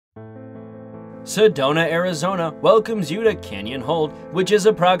Sedona, Arizona welcomes you to Canyonhold, which is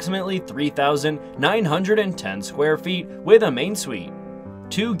approximately 3,910 square feet with a main suite,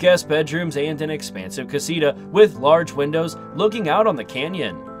 2 guest bedrooms, and an expansive casita with large windows looking out on the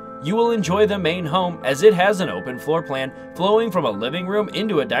canyon. You will enjoy the main home as it has an open floor plan flowing from a living room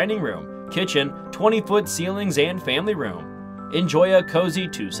into a dining room, kitchen, 20-foot ceilings, and family room. Enjoy a cozy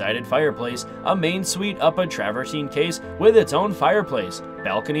 2-sided fireplace, a main suite up a travertine case with its own fireplace,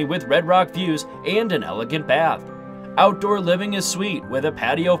 balcony with red rock views, and an elegant bath. Outdoor living is sweet with a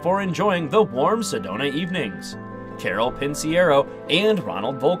patio for enjoying the warm Sedona evenings. Carol Pinciaro and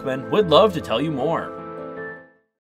Ronald Volkman would love to tell you more.